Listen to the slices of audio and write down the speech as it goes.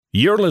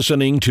You're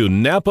listening to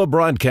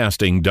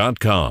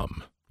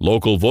NapaBroadcasting.com.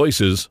 Local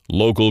voices,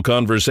 local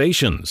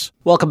conversations.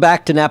 Welcome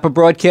back to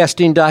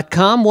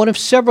NapaBroadcasting.com. One of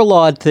several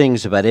odd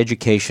things about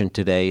education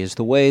today is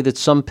the way that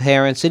some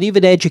parents and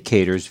even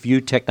educators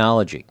view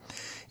technology.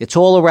 It's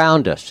all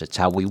around us. It's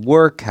how we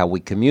work, how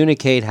we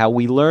communicate, how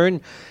we learn,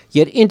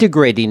 yet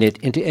integrating it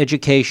into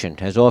education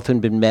has often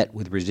been met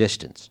with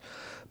resistance.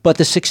 But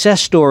the success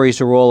stories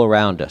are all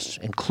around us,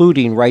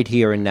 including right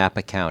here in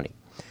Napa County.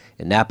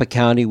 In Napa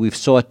County, we've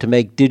sought to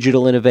make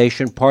digital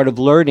innovation part of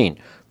learning,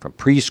 from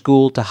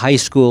preschool to high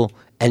school,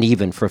 and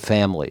even for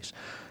families.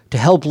 To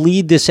help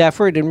lead this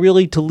effort and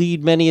really to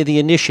lead many of the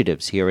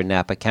initiatives here in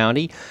Napa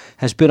County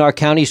has been our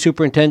County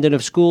Superintendent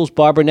of Schools,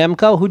 Barbara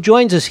Nemko, who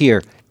joins us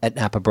here at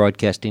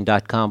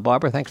NapaBroadcasting.com.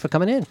 Barbara, thanks for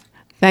coming in.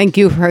 Thank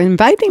you for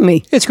inviting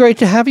me. It's great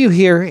to have you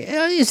here.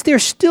 Is there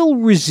still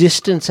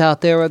resistance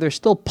out there? Are there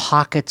still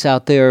pockets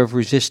out there of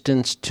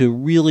resistance to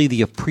really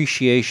the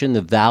appreciation,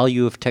 the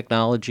value of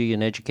technology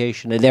in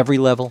education at every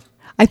level?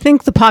 I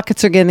think the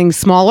pockets are getting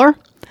smaller.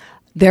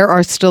 There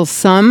are still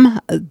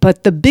some,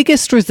 but the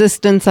biggest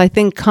resistance, I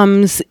think,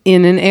 comes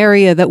in an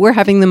area that we're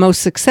having the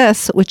most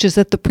success, which is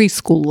at the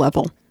preschool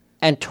level.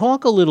 And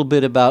talk a little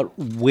bit about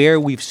where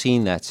we've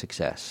seen that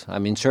success. I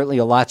mean, certainly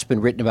a lot's been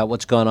written about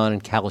what's going on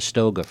in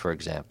Calistoga, for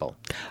example.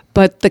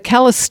 But the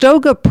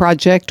Calistoga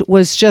project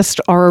was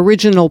just our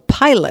original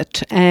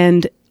pilot,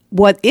 and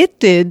what it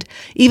did,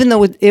 even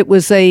though it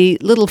was a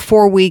little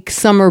 4-week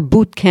summer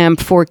boot camp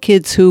for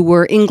kids who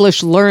were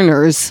English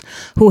learners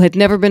who had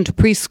never been to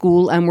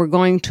preschool and were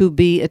going to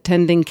be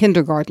attending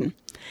kindergarten.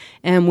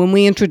 And when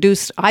we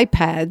introduced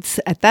iPads,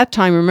 at that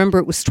time, remember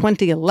it was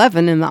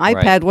 2011, and the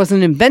iPad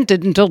wasn't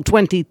invented until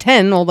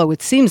 2010, although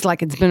it seems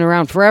like it's been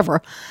around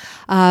forever.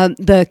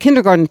 The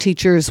kindergarten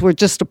teachers were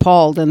just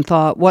appalled and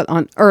thought, what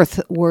on earth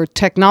were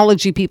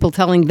technology people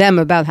telling them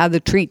about how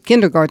to treat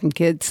kindergarten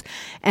kids?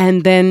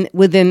 And then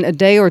within a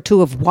day or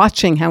two of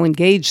watching how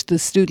engaged the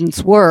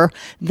students were,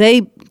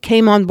 they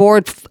came on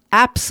board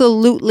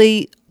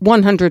absolutely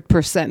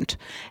 100%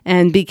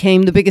 and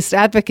became the biggest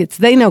advocates.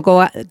 They now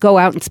go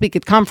out and speak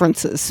at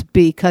conferences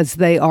because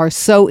they are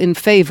so in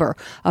favor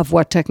of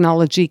what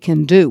technology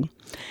can do.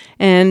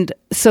 And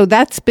so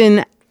that's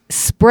been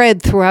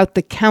spread throughout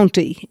the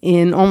county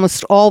in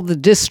almost all the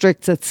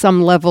districts at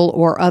some level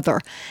or other.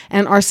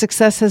 And our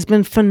success has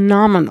been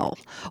phenomenal.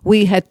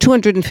 We had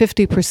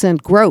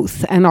 250%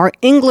 growth, and our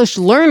English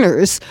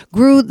learners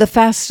grew the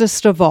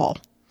fastest of all.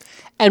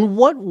 And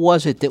what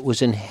was it that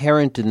was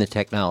inherent in the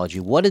technology?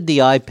 What did the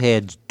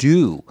iPads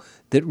do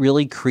that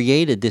really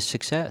created this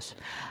success?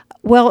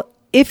 Well,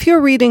 if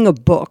you're reading a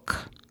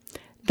book,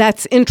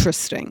 that's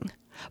interesting.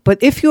 But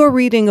if you're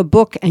reading a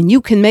book and you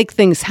can make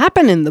things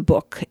happen in the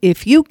book,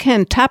 if you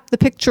can tap the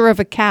picture of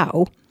a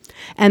cow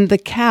and the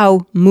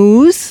cow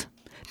moos,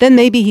 then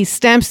maybe he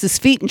stamps his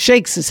feet and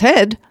shakes his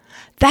head.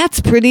 That's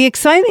pretty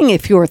exciting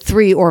if you're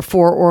 3 or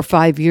 4 or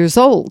 5 years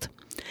old.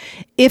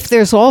 If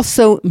there's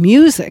also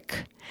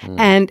music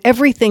and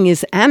everything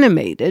is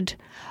animated,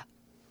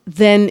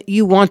 then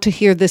you want to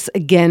hear this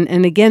again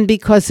and again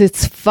because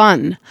it's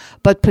fun,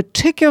 but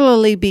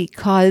particularly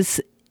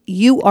because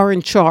you are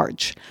in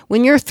charge.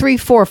 When you're 3,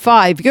 4,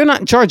 5, you're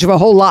not in charge of a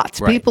whole lot.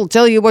 Right. People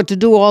tell you what to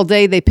do all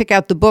day. They pick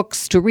out the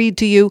books to read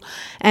to you.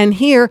 And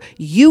here,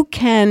 you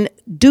can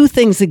do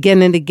things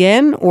again and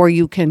again, or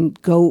you can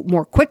go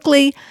more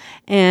quickly,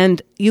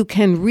 and you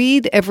can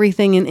read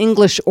everything in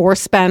English or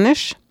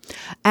Spanish.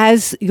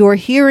 As you're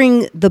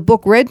hearing the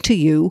book read to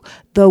you,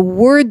 the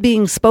word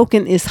being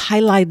spoken is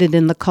highlighted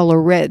in the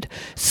color red.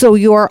 So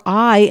your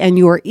eye and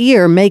your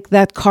ear make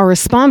that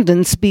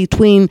correspondence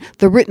between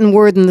the written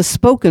word and the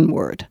spoken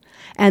word.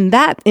 And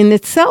that in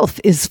itself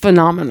is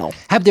phenomenal.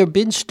 Have there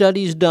been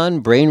studies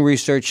done, brain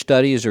research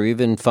studies, or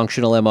even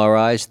functional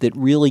MRIs that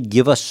really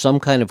give us some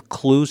kind of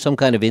clue, some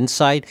kind of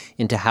insight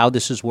into how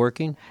this is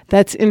working?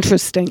 That's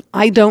interesting.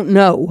 I don't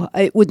know.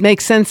 It would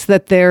make sense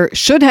that there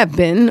should have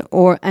been,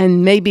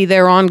 and maybe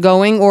they're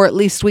ongoing, or at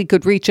least we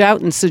could reach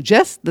out and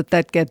suggest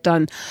that get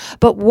done.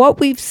 But what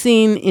we've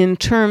seen in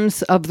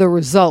terms of the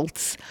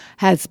results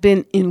has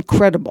been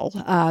incredible.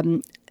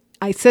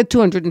 I said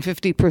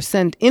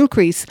 250%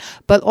 increase,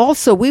 but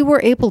also we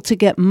were able to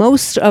get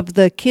most of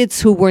the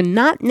kids who were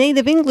not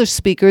native English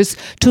speakers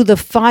to the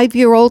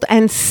 5-year-old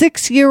and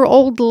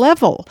 6-year-old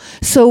level.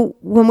 So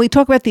when we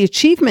talk about the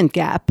achievement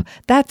gap,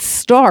 that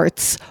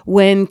starts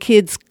when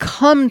kids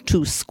come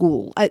to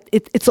school.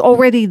 It's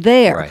already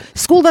there. Right.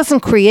 School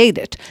doesn't create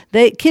it.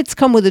 Kids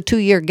come with a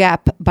 2-year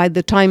gap by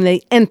the time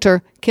they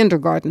enter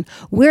kindergarten.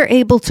 We're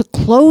able to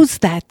close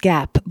that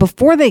gap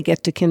before they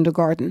get to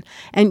kindergarten.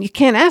 And you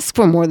can't ask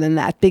for more than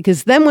that,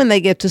 because then when they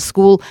get to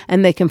school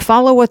and they can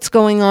follow what's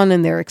going on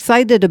and they're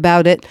excited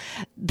about it,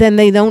 then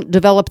they don't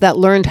develop that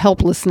learned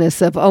helplessness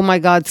of, oh my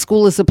God,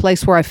 school is a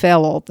place where I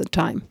fail all the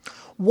time.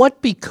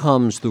 What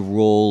becomes the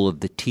role of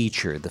the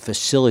teacher, the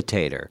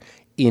facilitator,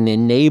 in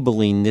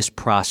enabling this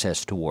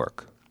process to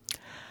work?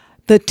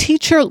 The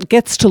teacher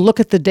gets to look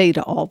at the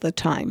data all the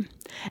time.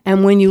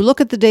 And when you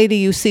look at the data,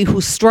 you see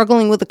who's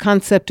struggling with the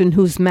concept and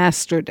who's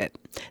mastered it.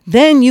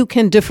 Then you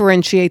can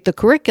differentiate the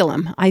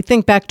curriculum. I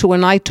think back to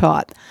when I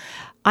taught.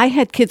 I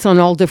had kids on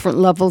all different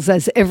levels,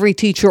 as every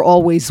teacher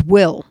always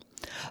will.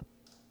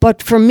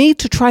 But for me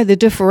to try to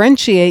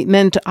differentiate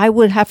meant I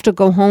would have to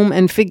go home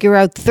and figure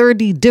out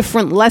 30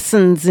 different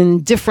lessons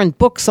in different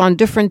books on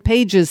different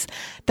pages.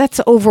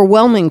 That's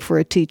overwhelming for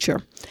a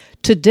teacher.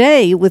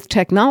 Today, with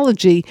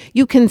technology,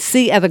 you can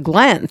see at a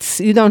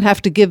glance. You don't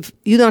have to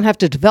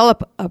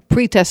develop a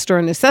pretest or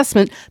an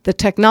assessment. The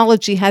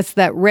technology has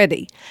that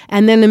ready.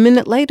 And then a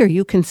minute later,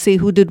 you can see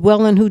who did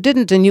well and who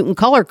didn't, and you can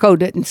color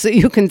code it. And so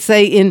you can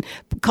say in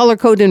color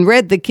code in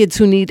red, the kids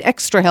who need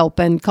extra help,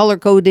 and color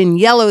code in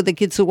yellow, the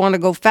kids who want to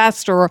go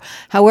faster, or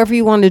however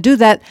you want to do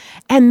that.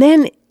 And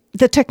then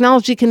the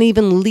technology can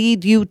even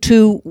lead you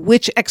to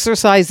which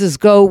exercises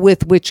go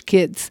with which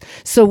kids.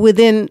 So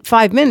within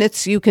 5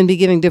 minutes, you can be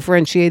giving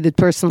differentiated,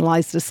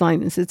 personalized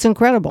assignments. It's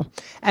incredible.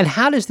 And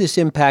how does this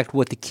impact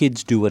what the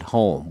kids do at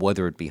home,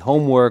 whether it be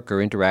homework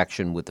or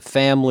interaction with the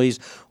families,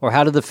 or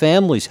how do the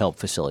families help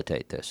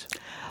facilitate this?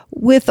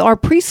 With our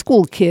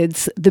preschool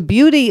kids, the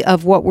beauty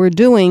of what we're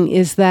doing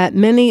is that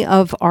many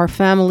of our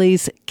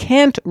families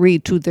can't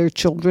read to their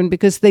children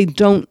because they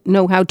don't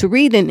know how to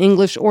read in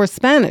English or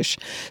Spanish.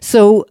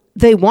 So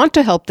they want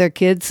to help their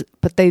kids,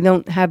 but they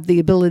don't have the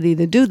ability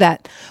to do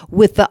that.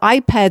 With the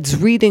iPads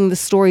reading the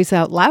stories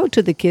out loud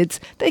to the kids,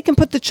 they can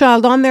put the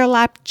child on their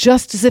lap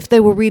just as if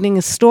they were reading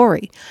a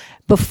story.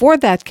 Before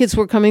that, kids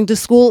were coming to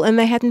school and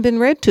they hadn't been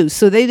read to,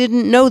 so they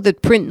didn't know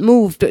that print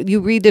moved. You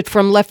read it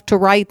from left to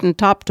right and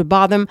top to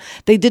bottom.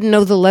 They didn't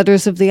know the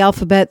letters of the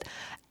alphabet,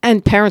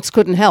 and parents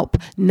couldn't help.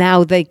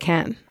 Now they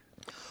can.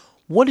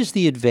 What is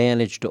the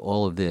advantage to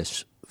all of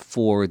this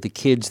for the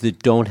kids that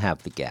don't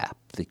have the gap,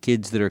 the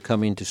kids that are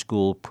coming to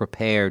school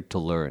prepared to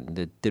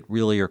learn, that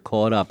really are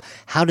caught up?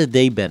 How do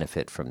they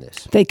benefit from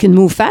this? They can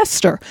move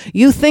faster.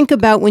 You think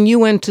about when you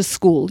went to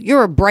school.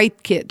 You're a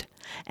bright kid.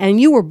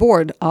 And you were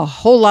bored a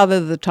whole lot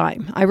of the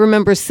time. I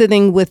remember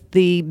sitting with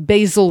the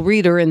Basil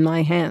reader in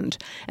my hand,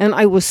 and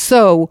I was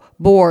so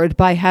bored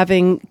by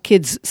having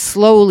kids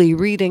slowly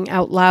reading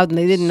out loud, and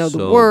they didn't know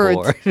the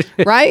words,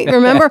 right?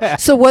 Remember?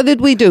 So what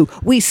did we do?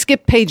 We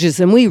skipped pages,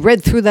 and we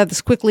read through that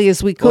as quickly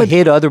as we could. Or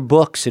hid other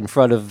books in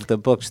front of the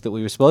books that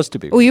we were supposed to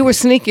be reading. Oh, you were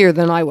sneakier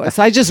than I was.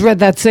 I just read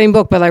that same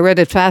book, but I read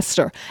it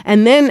faster.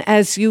 And then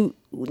as you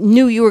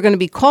knew you were going to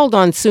be called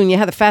on soon, you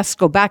had to fast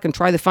go back and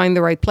try to find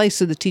the right place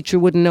so the teacher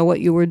wouldn't know what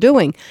you were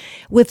doing.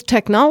 With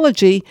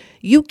technology,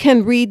 you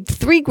can read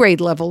 3 grade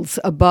levels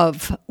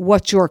above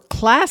what your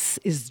class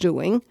is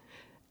doing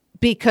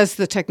because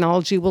the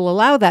technology will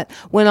allow that.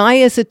 When I,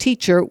 as a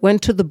teacher,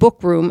 went to the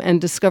book room and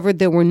discovered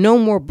there were no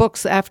more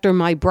books after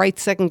my bright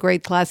 2nd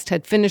grade class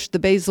had finished the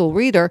Basil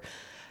reader,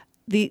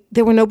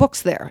 there were no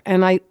books there.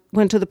 And I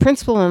went to the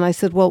principal and I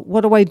said, well,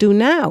 what do I do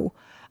now?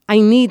 I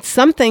need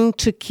something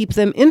to keep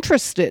them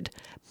interested,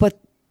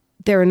 but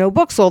there are no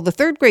books. All the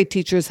 3rd grade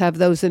teachers have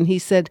those. And he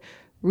said,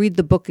 read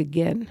the book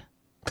again.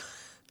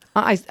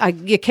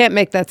 You can't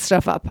make that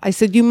stuff up. I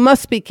said, you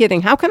must be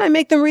kidding. How can I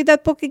make them read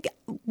that book again?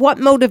 What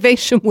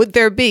motivation would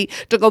there be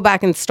to go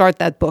back and start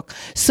that book?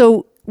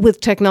 So with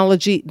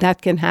technology,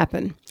 that can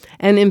happen.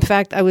 And in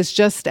fact, I was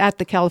just at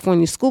the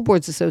California School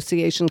Boards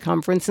Association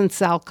conference, and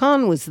Sal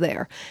Khan was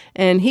there.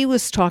 And he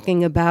was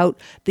talking about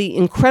the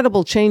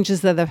incredible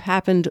changes that have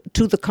happened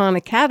to the Khan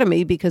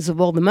Academy because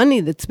of all the money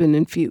that's been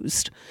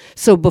infused.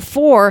 So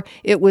before,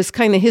 it was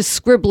kind of his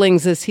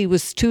scribblings as he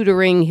was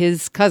tutoring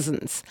his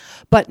cousins.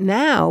 But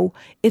now,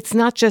 it's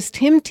not just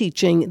him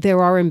teaching.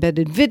 There are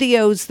embedded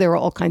videos. There are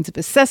all kinds of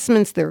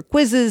assessments. There are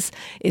quizzes.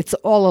 It's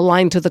all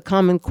aligned to the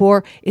Common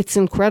Core. It's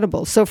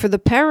incredible. So for the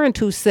parent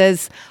who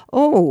says,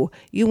 oh,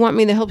 you want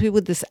me to help you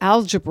with this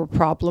algebra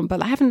problem,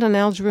 but I haven't done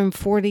algebra in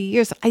 40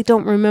 years. I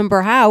don't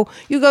remember how.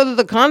 You go to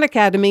the Khan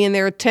Academy and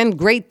there are 10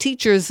 great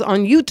teachers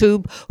on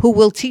YouTube who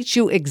will teach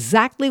you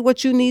exactly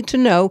what you need to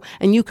know,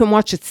 and you can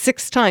watch it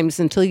 6 times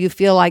until you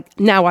feel like,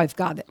 now I've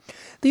got it.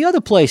 The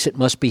other place it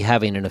must be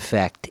having an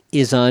effect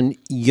is on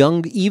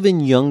even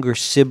younger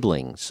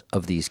siblings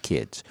of these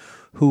kids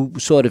who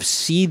sort of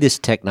see this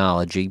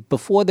technology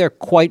before they're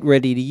quite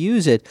ready to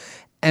use it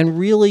and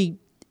really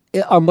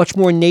are much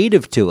more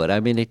native to it. I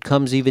mean, it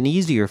comes even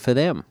easier for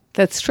them.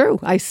 That's true.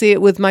 I see it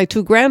with my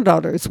 2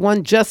 granddaughters.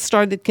 One just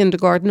started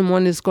kindergarten and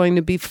one is going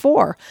to be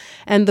 4.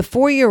 And the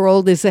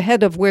 4-year-old is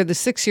ahead of where the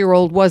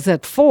 6-year-old was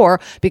at 4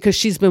 because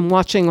she's been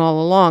watching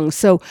all along.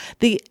 So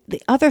the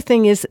other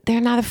thing is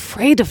they're not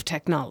afraid of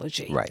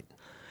technology. Right.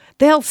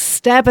 They'll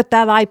stab at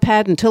that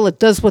iPad until it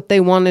does what they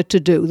want it to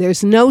do.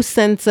 There's no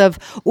sense of,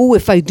 oh,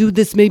 if I do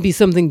this, maybe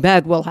something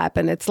bad will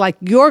happen. It's like,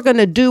 you're going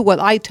to do what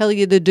I tell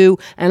you to do,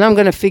 and I'm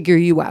going to figure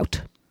you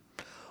out.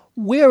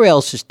 Where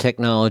else is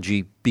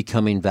technology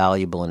becoming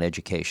valuable in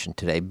education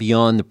today,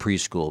 beyond the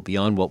preschool,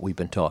 beyond what we've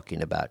been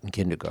talking about in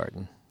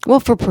kindergarten? Well,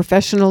 for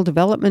professional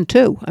development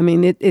too. I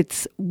mean,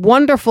 it's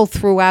wonderful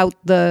throughout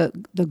the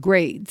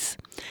grades.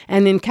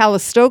 And in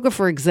Calistoga,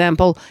 for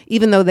example,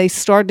 even though they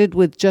started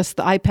with just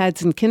the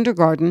iPads in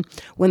kindergarten,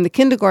 when the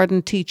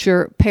kindergarten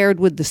teacher paired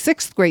with the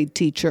sixth grade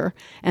teacher,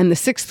 and the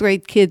sixth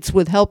grade kids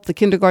would help the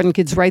kindergarten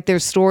kids write their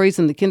stories,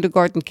 and the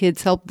kindergarten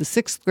kids helped the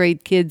sixth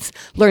grade kids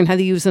learn how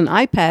to use an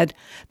iPad,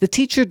 the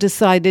teacher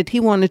decided he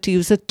wanted to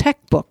use a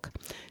tech book.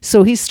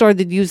 So he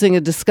started using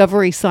a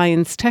Discovery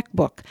Science tech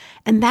book.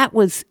 And that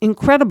was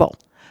incredible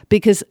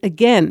because,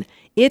 again,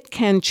 it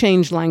can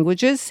change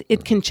languages.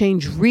 It can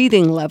change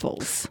reading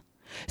levels.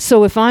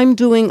 So if I'm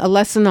doing a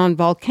lesson on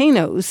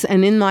volcanoes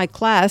and in my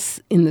class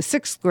in the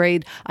sixth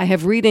grade, I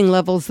have reading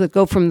levels that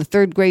go from the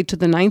third grade to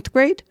the ninth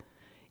grade,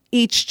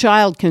 each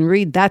child can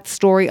read that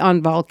story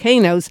on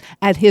volcanoes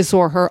at his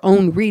or her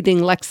own reading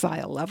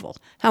lexile level.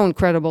 How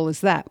incredible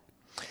is that?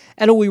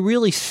 And are we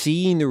really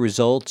seeing the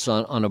results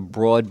on a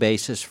broad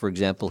basis, for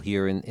example,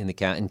 here in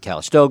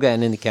Calistoga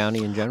and in the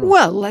county in general?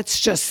 Well, let's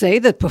just say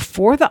that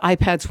before the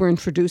iPads were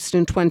introduced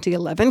in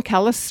 2011,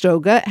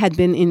 Calistoga had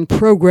been in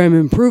program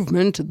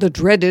improvement, the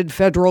dreaded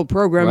federal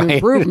program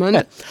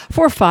improvement,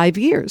 for 5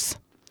 years.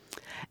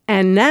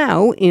 And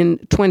now, in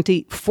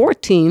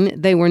 2014,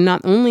 they were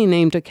not only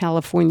named a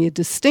California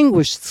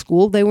Distinguished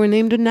School, they were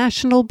named a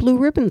National Blue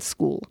Ribbon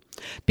School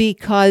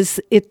because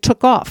it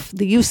took off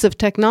the use of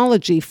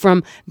technology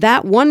from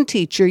that one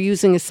teacher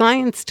using a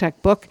science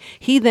tech book.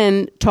 He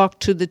then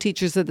talked to the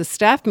teachers at the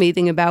staff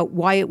meeting about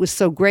why it was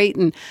so great.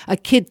 And a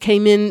kid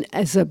came in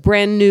as a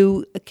brand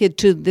new kid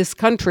to this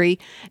country.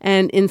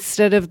 And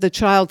instead of the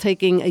child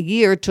taking a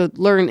year to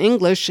learn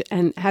English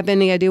and have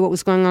any idea what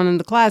was going on in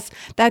the class,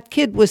 that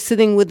kid was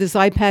sitting with his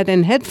iPad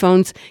and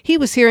headphones. He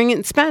was hearing it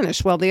in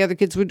Spanish while the other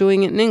kids were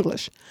doing it in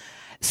English.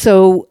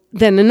 So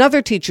then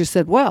another teacher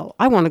said, well,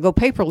 I want to go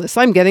paperless.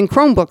 I'm getting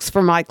Chromebooks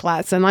for my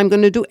class, and I'm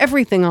going to do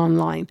everything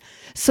online.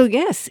 So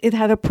yes, it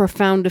had a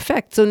profound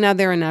effect. So now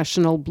they're a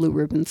National Blue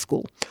Ribbon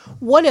School.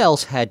 What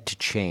else had to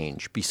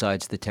change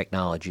besides the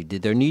technology?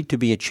 Did there need to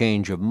be a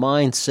change of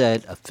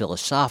mindset, a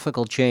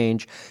philosophical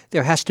change?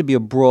 There has to be a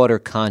broader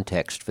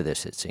context for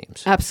this, it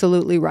seems.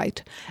 Absolutely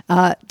right.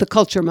 The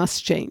culture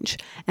must change.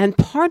 And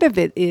part of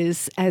it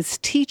is, as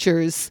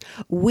teachers,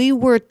 we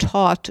were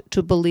taught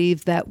to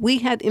believe that we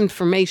had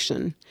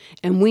information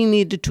and we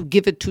needed to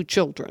give it to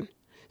children.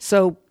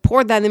 So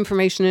pour that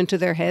information into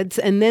their heads,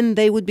 and then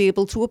they would be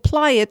able to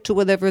apply it to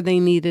whatever they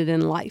needed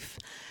in life.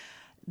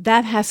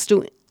 That has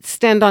to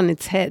stand on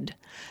its head.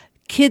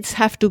 Kids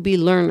have to be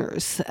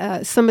learners.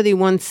 Somebody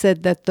once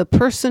said that the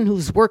person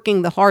who's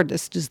working the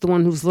hardest is the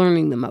one who's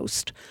learning the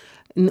most.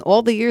 In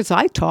all the years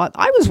I taught,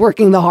 I was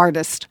working the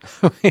hardest.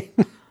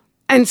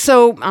 And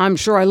so I'm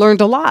sure I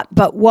learned a lot,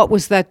 but what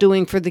was that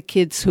doing for the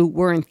kids who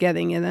weren't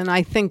getting it? And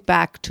I think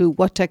back to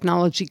what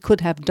technology could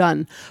have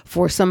done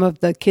for some of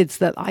the kids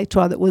that I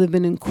taught that would have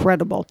been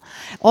incredible.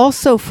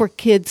 Also for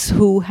kids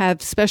who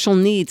have special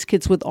needs,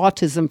 kids with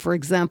autism, for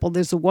example.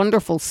 There's a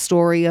wonderful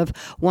story of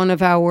one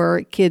of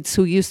our kids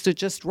who used to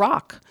just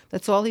rock.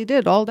 That's all he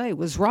did all day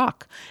was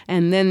rock.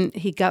 And then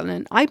he got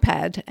an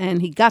iPad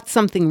and he got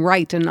something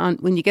right.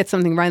 And when you get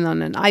something right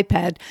on an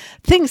iPad,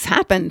 things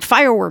happen.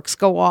 Fireworks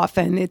go off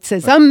and it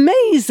says,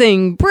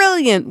 amazing,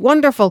 brilliant,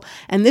 wonderful.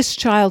 And this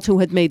child who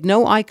had made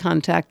no eye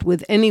contact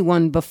with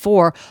anyone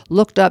before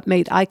looked up,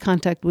 made eye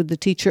contact with the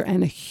teacher,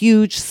 and a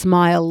huge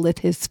smile lit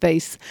his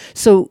face.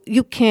 So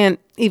you can't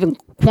even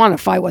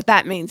quantify what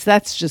that means.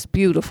 That's just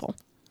beautiful.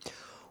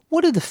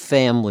 What do the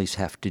families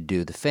have to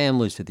do, the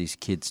families of these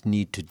kids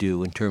need to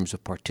do in terms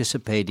of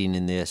participating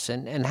in this,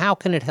 and how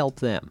can it help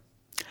them?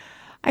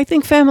 I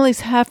think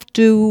families have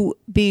to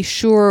be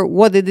sure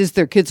what it is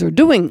their kids are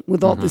doing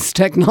with all this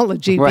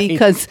technology,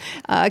 because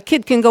a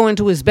kid can go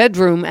into his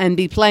bedroom and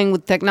be playing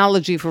with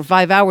technology for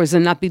 5 hours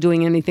and not be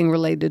doing anything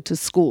related to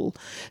school.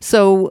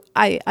 So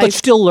But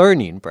still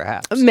learning,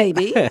 perhaps.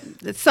 Maybe.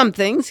 Some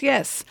things,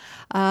 yes.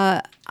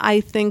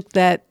 I think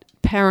that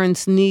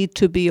parents need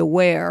to be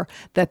aware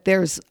that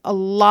there's a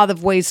lot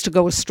of ways to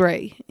go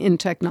astray in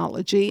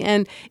technology.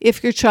 And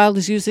if your child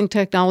is using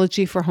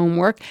technology for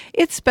homework,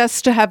 it's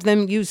best to have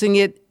them using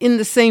it in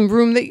the same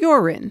room that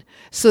you're in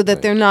so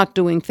that they're not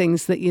doing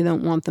things that you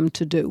don't want them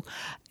to do.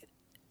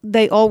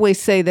 They always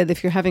say that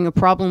if you're having a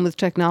problem with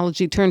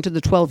technology, turn to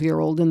the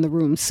 12-year-old in the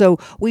room. So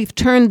we've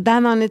turned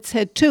that on its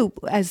head, too.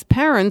 As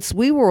parents,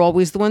 we were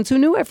always the ones who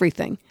knew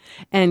everything.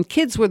 And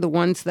kids were the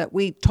ones that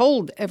we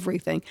told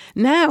everything.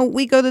 Now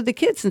we go to the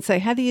kids and say,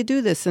 how do you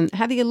do this? And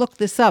how do you look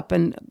this up?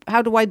 And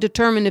how do I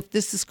determine if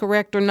this is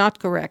correct or not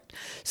correct?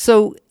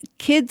 So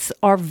kids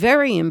are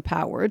very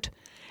empowered.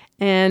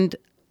 And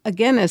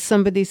again, as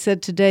somebody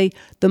said today,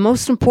 the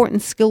most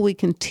important skill we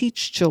can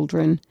teach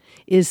children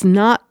is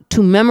not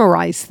to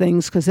memorize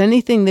things, because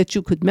anything that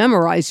you could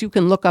memorize, you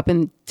can look up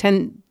in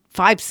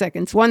 5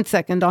 seconds, 1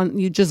 second,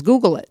 you just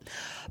Google it.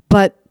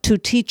 But to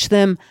teach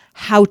them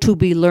how to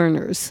be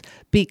learners,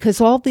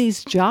 because all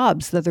these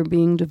jobs that are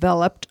being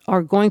developed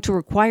are going to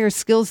require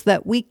skills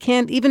that we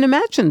can't even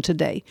imagine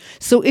today.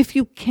 So if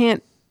you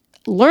can't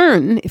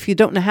learn, if you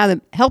don't know how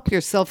to help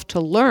yourself to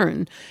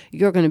learn,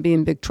 you're going to be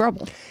in big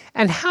trouble.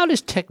 And how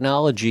does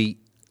technology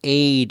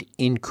aid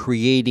in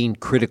creating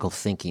critical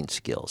thinking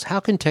skills? How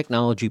can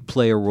technology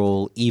play a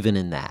role even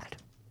in that?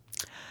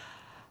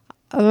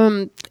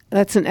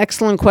 That's an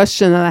excellent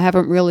question that I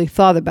haven't really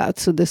thought about,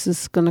 so this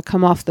is going to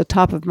come off the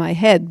top of my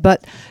head.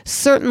 But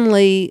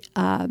certainly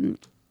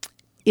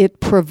it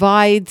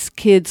provides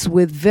kids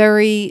with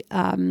very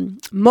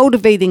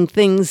motivating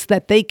things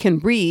that they can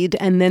read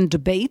and then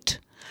debate.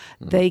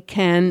 They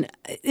can,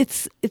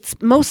 it's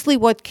mostly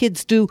what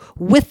kids do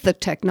with the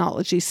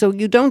technology. So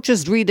you don't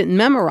just read it and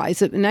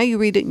memorize it, but now you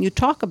read it and you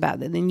talk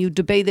about it and you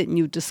debate it and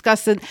you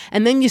discuss it,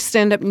 and then you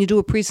stand up and you do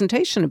a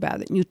presentation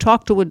about it and you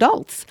talk to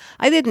adults.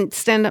 I didn't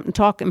stand up and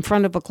talk in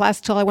front of a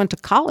class till I went to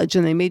college,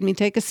 and they made me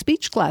take a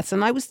speech class,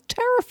 and I was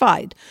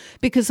terrified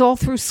because all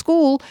through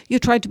school you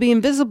tried to be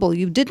invisible.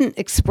 You didn't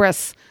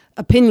express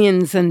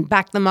opinions and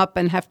back them up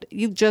and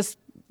you just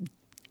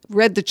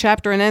read the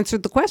chapter and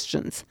answered the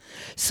questions.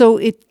 So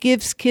it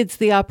gives kids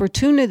the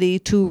opportunity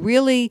to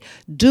really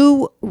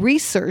do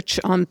research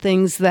on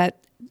things that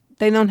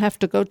they don't have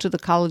to go to the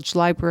college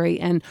library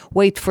and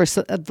wait for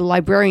the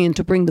librarian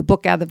to bring the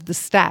book out of the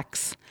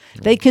stacks.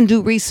 They can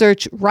do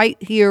research right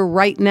here,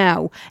 right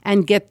now,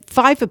 and get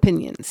 5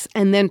 opinions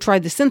and then try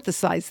to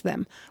synthesize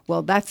them.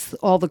 Well, that's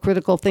all the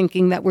critical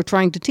thinking that we're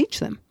trying to teach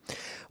them.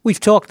 We've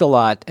talked a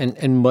lot,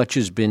 and much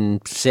has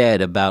been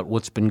said about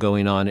what's been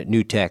going on at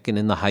New Tech and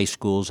in the high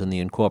schools and the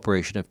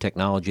incorporation of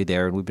technology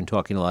there, and we've been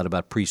talking a lot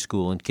about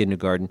preschool and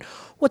kindergarten.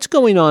 What's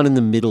going on in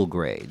the middle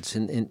grades,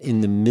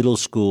 in the middle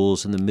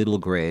schools and the middle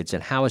grades,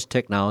 and how is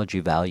technology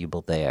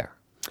valuable there?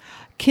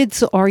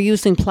 Kids are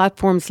using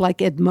platforms like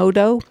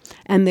Edmodo,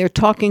 and they're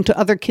talking to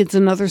other kids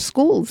in other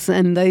schools,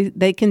 and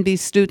they can be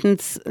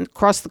students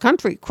across the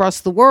country,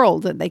 across the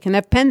world, and they can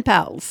have pen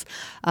pals.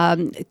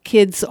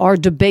 Kids are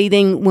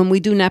debating, when we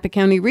do Napa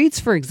County Reads,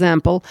 for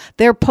example,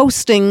 they're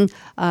posting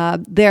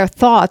their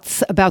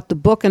thoughts about the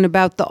book and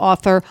about the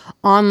author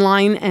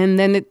online, and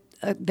then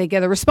they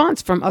get a response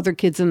from other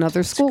kids in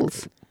other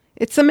schools.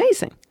 It's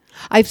amazing.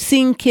 I've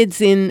seen kids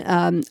in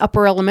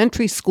upper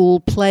elementary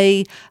school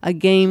play a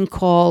game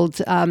called,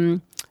 I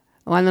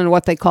don't know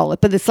what they call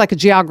it, but it's like a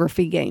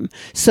geography game.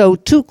 So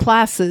 2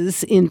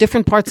 classes in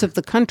different parts of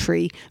the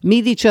country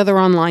meet each other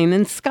online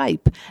in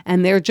Skype,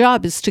 and their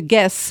job is to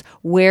guess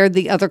where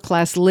the other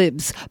class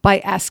lives by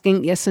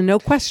asking yes and no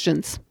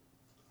questions.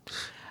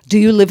 Do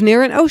you live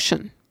near an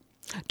ocean?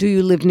 Do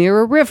you live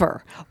near a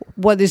river?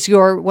 What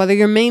are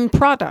your main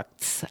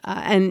products?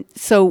 And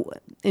so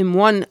in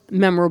one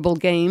memorable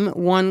game,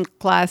 one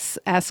class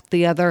asked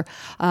the other,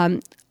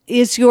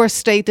 is your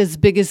state as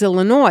big as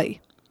Illinois?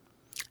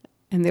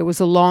 And there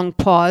was a long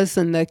pause,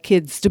 and the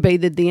kids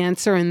debated the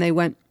answer, and they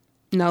went,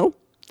 no.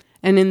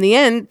 And in the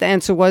end, the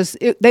answer was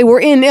they were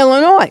in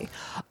Illinois.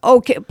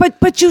 Okay,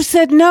 but you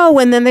said no.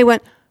 And then they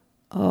went,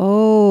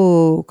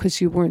 oh,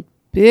 because you weren't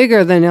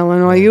bigger than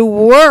Illinois. You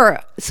were.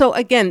 So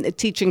again,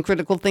 teaching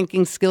critical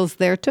thinking skills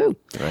there too.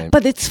 Right.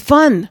 But it's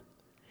fun.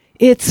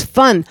 It's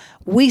fun.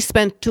 We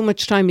spent too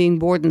much time being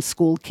bored in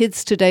school.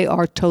 Kids today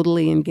are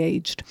totally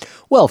engaged.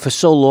 Well, for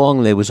so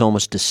long there was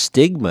almost a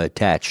stigma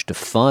attached to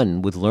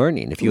fun with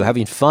learning. If you were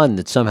having fun,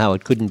 that somehow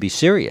it couldn't be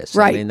serious.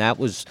 Right. I mean, that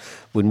was,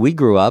 when we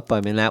grew up,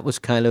 I mean, that was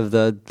kind of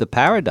the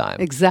paradigm.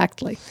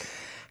 Exactly.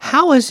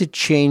 How has it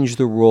changed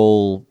the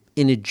role,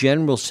 in a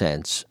general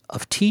sense,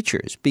 of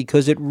teachers?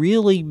 Because it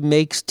really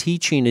makes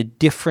teaching a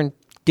different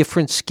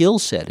skill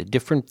set, a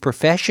different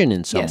profession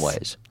in some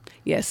ways.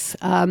 Yes.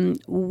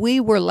 We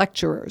were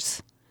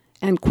lecturers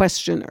and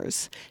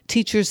questioners.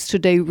 Teachers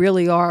today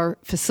really are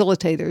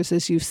facilitators,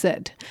 as you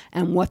said.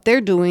 And what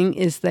they're doing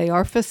is they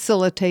are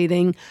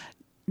facilitating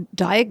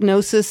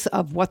diagnosis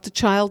of what the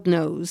child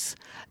knows,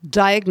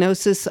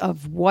 diagnosis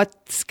of what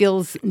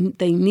skills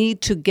they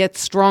need to get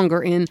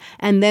stronger in,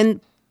 and then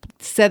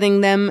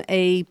setting them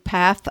a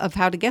path of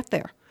how to get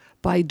there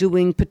by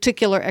doing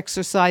particular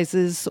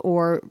exercises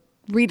or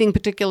reading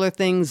particular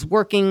things,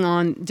 working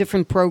on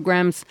different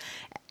programs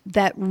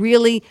that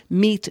really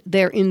meet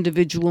their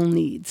individual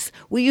needs.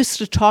 We used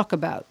to talk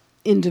about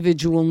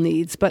individual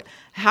needs, but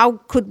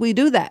how could we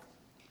do that?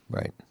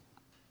 Right.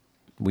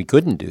 We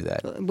couldn't do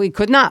that. We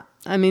could not.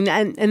 I mean,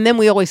 and then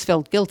we always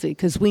felt guilty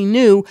because we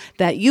knew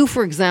that you,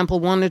 for example,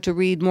 wanted to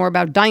read more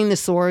about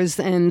dinosaurs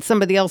and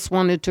somebody else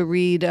wanted to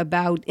read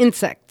about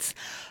insects.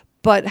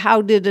 But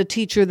how did a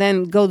teacher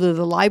then go to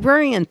the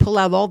library and pull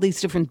out all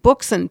these different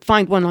books and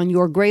find one on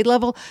your grade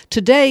level?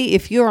 Today,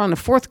 if you're on a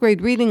 4th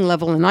grade reading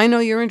level and I know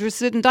you're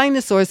interested in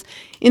dinosaurs,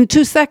 in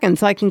 2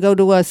 seconds I can go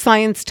to a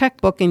science tech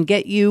book and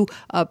get you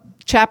a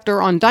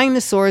chapter on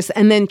dinosaurs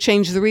and then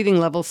change the reading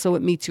level so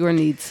it meets your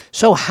needs.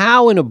 So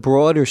how, in a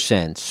broader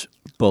sense,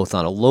 both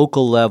on a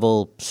local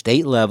level,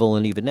 state level,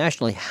 and even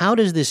nationally, how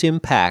does this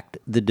impact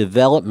the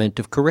development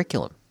of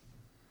curriculum?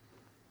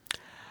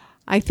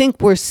 I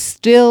think we're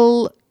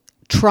still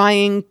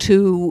trying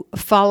to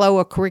follow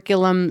a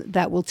curriculum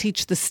that will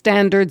teach the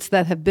standards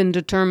that have been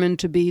determined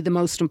to be the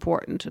most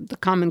important, the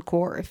Common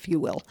Core, if you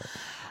will.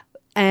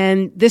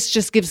 And this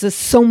just gives us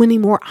so many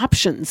more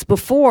options.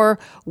 Before,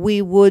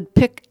 we would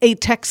pick a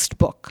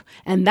textbook,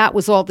 and that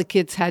was all the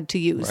kids had to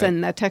use. Right.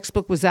 And that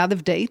textbook was out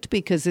of date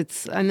because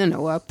it's, I don't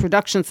know, a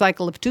production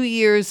cycle of 2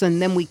 years,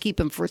 and then we keep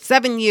them for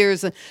 7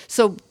 years.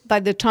 So by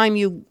the time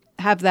you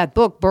have that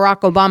book,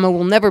 Barack Obama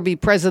will never be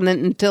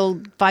president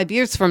until 5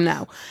 years from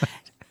now.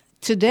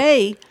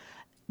 Today,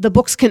 the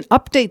books can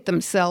update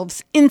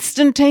themselves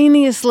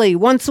instantaneously,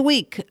 once a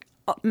week,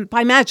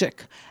 by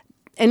magic.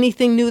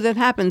 Anything new that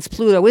happens,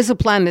 Pluto is a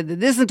planet,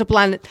 it isn't a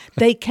planet,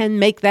 they can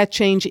make that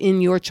change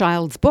in your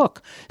child's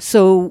book.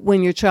 So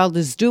when your child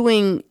is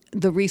doing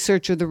the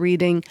research or the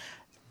reading,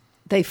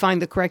 they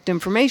find the correct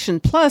information.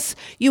 Plus,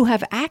 you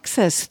have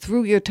access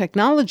through your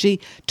technology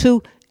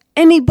to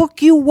any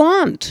book you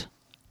want.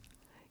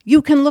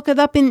 You can look it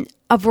up in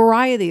a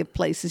variety of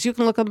places. You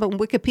can look up on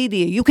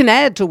Wikipedia. You can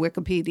add to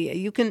Wikipedia.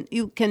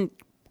 You can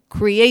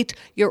create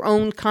your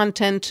own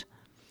content,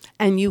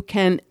 and you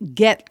can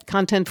get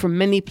content from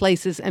many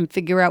places and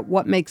figure out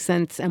what makes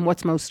sense and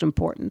what's most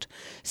important.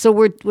 So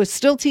we're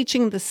still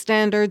teaching the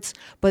standards,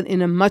 but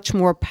in a much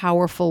more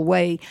powerful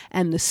way.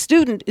 And the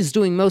student is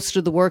doing most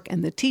of the work,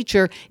 and the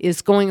teacher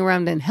is going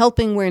around and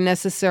helping where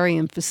necessary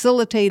and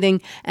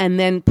facilitating, and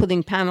then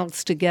putting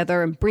panels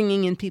together and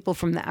bringing in people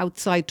from the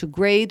outside to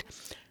grade.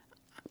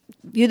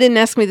 You didn't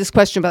ask me this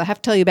question, but I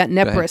have to tell you about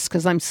NEPRIS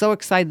because I'm so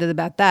excited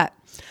about that.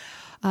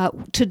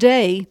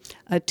 Today,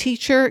 a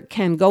teacher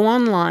can go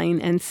online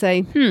and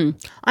say,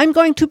 I'm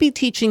going to be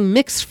teaching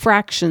mixed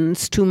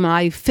fractions to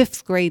my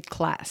 5th grade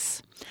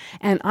class.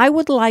 And I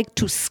would like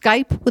to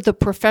Skype with a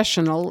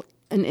professional,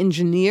 an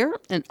engineer,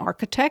 an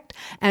architect,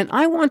 and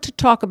I want to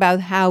talk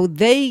about how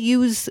they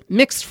use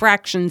mixed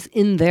fractions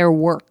in their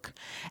work.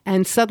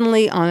 And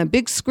suddenly on a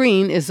big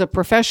screen is a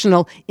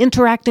professional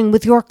interacting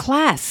with your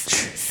class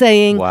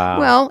saying, Wow.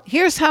 well,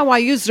 here's how I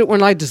used it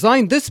when I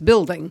designed this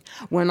building.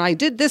 When I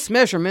did this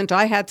measurement,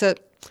 I had to...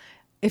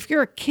 If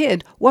you're a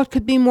kid, what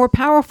could be more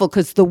powerful?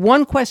 Because the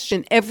one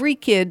question every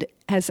kid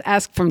has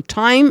asked from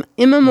time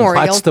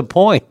immemorial... What's the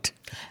point?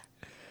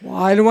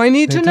 Why do I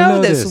need to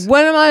know this?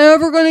 When am I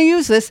ever going to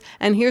use this?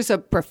 And here's a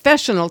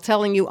professional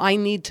telling you, I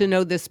need to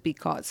know this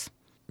because...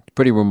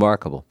 Pretty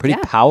remarkable. Pretty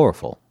Yeah.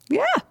 powerful.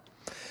 Yeah.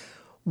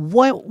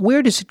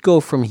 Where does it go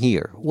from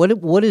here?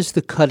 What is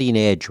the cutting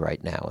edge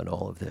right now in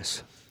all of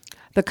this?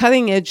 The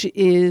cutting edge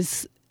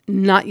is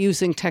not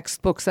using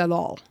textbooks at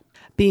all.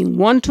 Being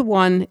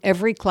one-to-one,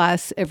 every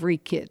class, every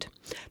kid.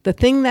 The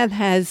thing that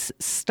has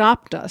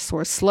stopped us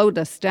or slowed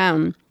us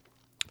down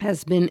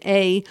has been,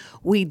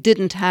 we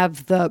didn't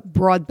have the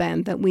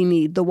broadband that we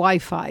need, the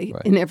Wi-Fi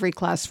in every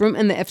classroom,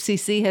 and the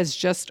FCC has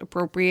just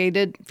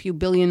appropriated a few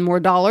billion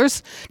more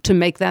dollars to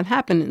make that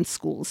happen in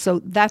schools.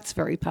 So that's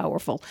very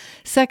powerful.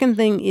 Second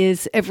thing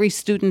is every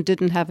student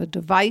didn't have a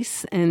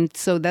device, and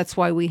so that's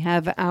why we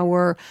have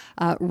our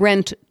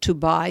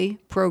rent-to-buy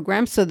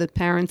program so that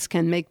parents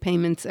can make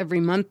payments every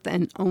month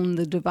and own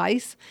the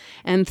device.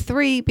 And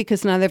 3,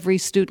 because not every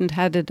student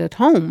had it at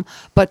home,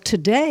 but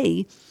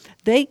today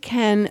they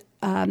can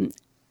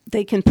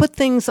put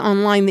things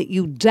online that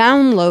you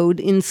download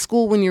in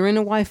school when you're in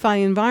a Wi-Fi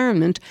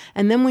environment,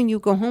 and then when you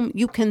go home,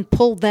 you can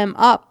pull them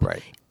up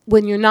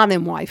when you're not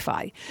in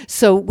Wi-Fi.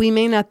 So we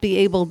may not be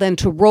able then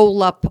to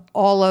roll up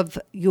all of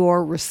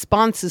your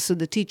responses so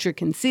the teacher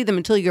can see them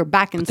until you're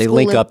back in school. They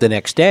link up the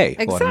next day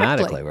Exactly.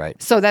 automatically,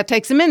 right? So that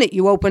takes a minute.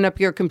 You open up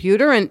your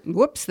computer and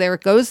whoops, there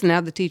it goes.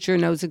 Now the teacher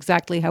knows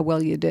exactly how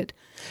well you did.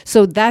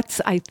 So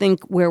that's, I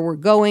think, where we're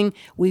going.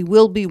 We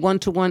will be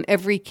one-to-one,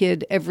 every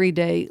kid, every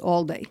day,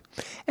 all day.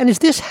 And is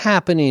this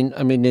happening,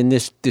 I mean, and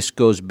this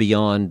goes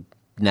beyond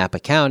Napa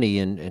County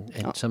and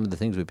some of the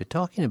things we've been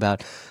talking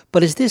about,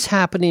 but is this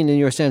happening, in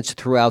your sense,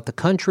 throughout the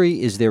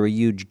country? Is there a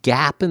huge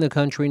gap in the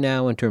country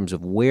now in terms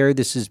of where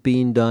this is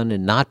being done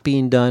and not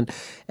being done?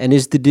 And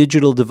is the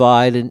digital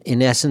divide,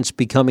 in essence,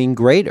 becoming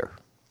greater?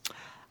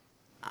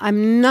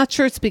 I'm not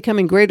sure it's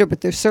becoming greater, but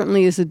there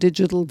certainly is a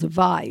digital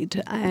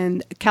divide.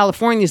 And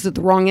California's at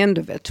the wrong end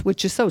of it,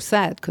 which is so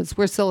sad because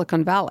we're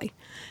Silicon Valley.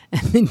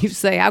 And then you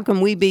say, how can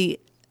we be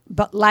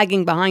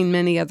lagging behind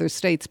many other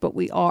states? But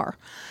we are.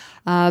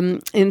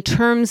 In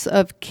terms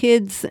of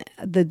kids,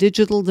 the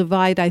digital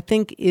divide, I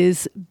think,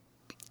 is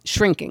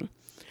shrinking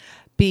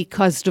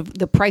because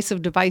the price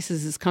of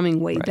devices is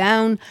coming way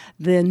down.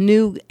 The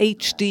new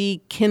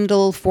HD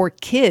Kindle for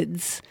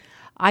kids,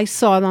 I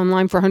saw it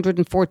online for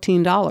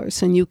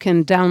 $114, and you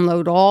can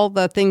download all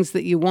the things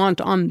that you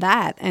want on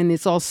that, and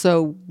it's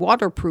also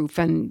waterproof,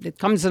 and it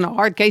comes in a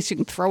hard case. You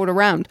can throw it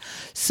around.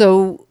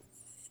 So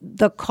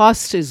the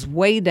cost is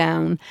way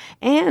down,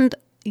 and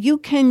you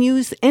can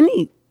use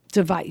any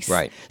device.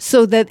 Right.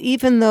 So that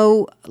even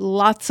though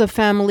lots of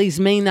families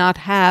may not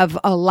have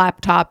a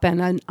laptop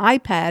and an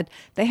iPad,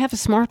 they have a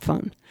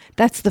smartphone.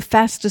 That's the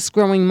fastest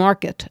growing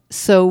market.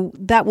 So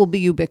that will be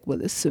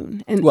ubiquitous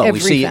soon. And Well, we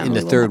every see it in family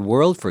the will third have.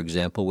 world, for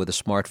example, where the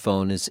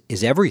smartphone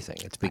is everything.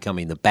 It's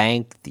becoming the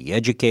bank, the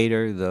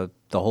educator, the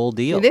whole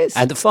deal. It is.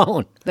 And the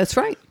phone. That's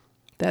right.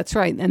 That's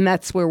right. And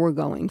that's where we're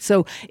going.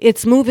 So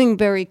it's moving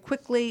very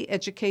quickly.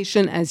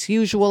 Education, as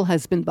usual,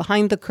 has been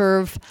behind the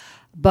curve.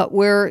 but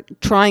we're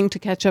trying to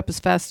catch up as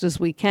fast as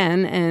we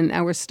can. And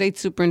our state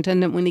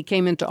superintendent, when he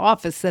came into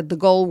office, said the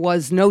goal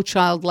was no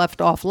child left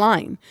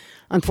offline.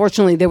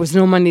 Unfortunately, there was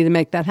no money to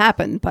make that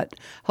happen, but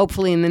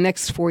hopefully in the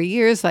next 4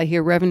 years, I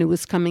hear revenue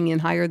is coming in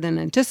higher than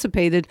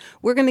anticipated.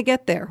 We're going to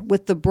get there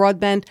with the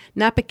broadband.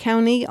 Napa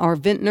County, our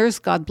vintners,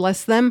 God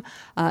bless them,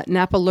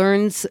 Napa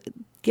Learns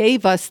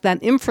gave us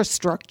that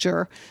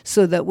infrastructure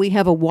so that we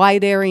have a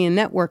wide area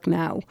network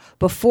now.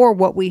 Before,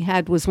 what we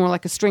had was more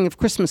like a string of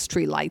Christmas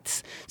tree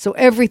lights. So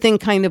everything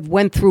kind of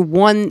went through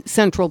one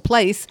central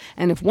place,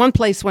 and if one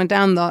place went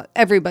down,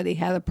 everybody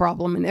had a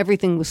problem and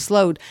everything was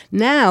slowed.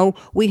 Now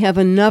we have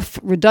enough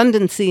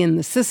redundancy in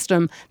the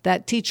system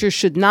that teachers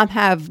should not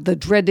have the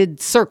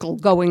dreaded circle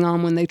going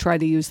on when they try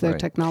to use their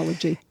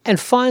technology. And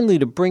finally,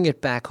 to bring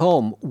it back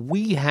home,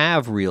 we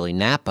have really,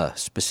 Napa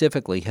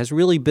specifically, has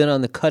really been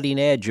on the cutting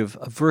edge of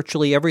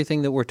virtually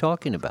everything that we're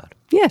talking about.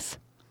 Yes,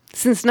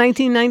 since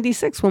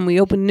 1996 when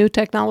we opened New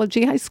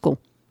Technology High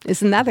School.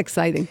 Isn't that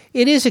exciting?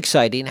 It is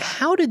exciting.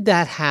 How did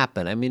that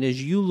happen? I mean,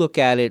 as you look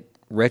at it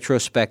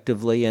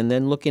retrospectively and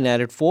then looking at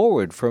it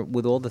forward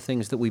with all the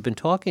things that we've been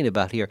talking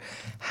about here,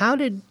 how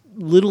did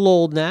little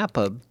old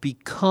Napa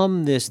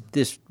become this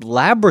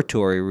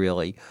laboratory,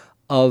 really,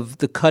 of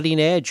the cutting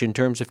edge in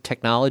terms of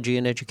technology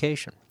and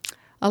education?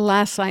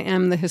 Alas, I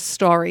am the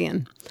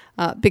historian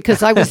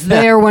because I was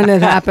there when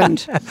it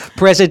happened.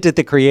 Present at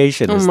the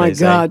creation, as Oh, my they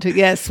say. God.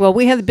 Yes. Well,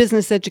 we had a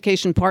business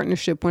education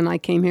partnership when I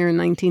came here in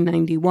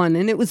 1991,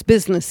 and it was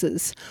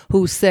businesses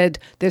who said,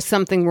 there's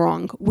something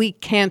wrong. We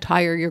can't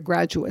hire your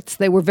graduates.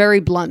 They were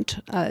very blunt.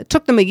 It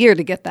took them a year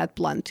to get that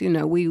blunt. You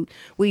know, we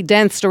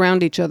danced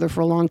around each other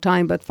for a long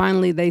time, but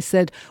finally they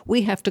said,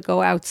 we have to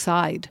go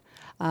outside.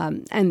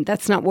 And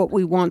that's not what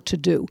we want to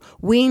do.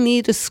 We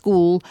need a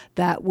school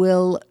that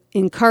will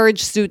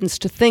encourage students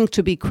to think,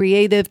 to be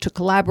creative, to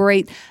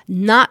collaborate,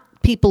 not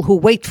people who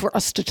wait for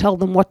us to tell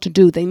them what to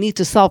do. They need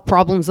to solve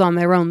problems on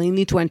their own. They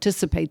need to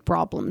anticipate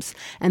problems.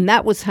 And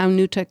that was how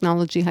New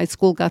Technology High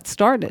School got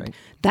started. Right.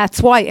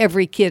 That's why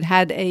every kid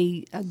had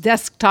a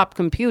desktop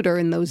computer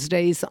in those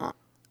days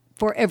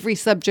for every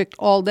subject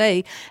all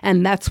day,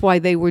 and that's why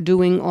they were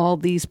doing all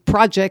these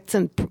projects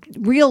and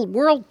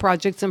real-world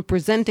projects and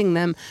presenting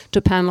them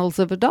to panels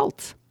of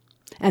adults.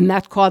 And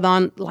that caught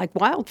on like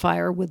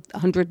wildfire with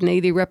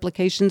 180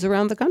 replications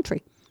around the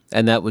country.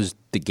 And that was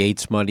the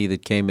Gates money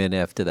that came in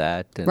after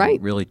that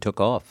and really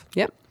took off.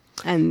 Yep.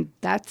 And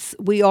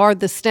we are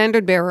the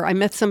standard bearer. I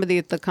met somebody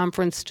at the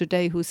conference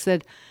today who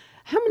said,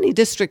 how many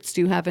districts do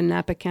you have in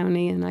Napa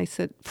County? And I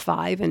said,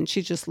 5. And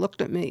she just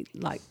looked at me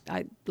like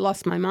I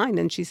lost my mind.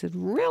 And she said,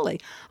 really?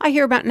 I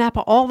hear about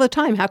Napa all the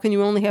time. How can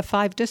you only have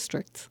 5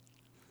 districts?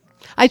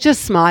 I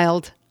just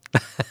smiled.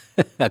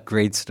 A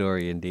great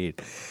story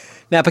indeed.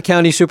 Napa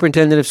County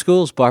Superintendent of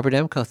Schools, Barbara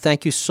Demko,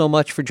 thank you so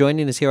much for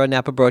joining us here on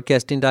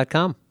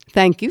NapaBroadcasting.com.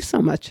 Thank you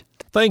so much.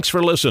 Thanks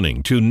for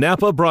listening to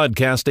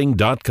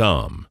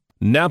NapaBroadcasting.com.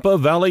 Napa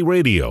Valley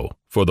Radio,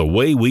 for the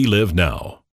way we live now.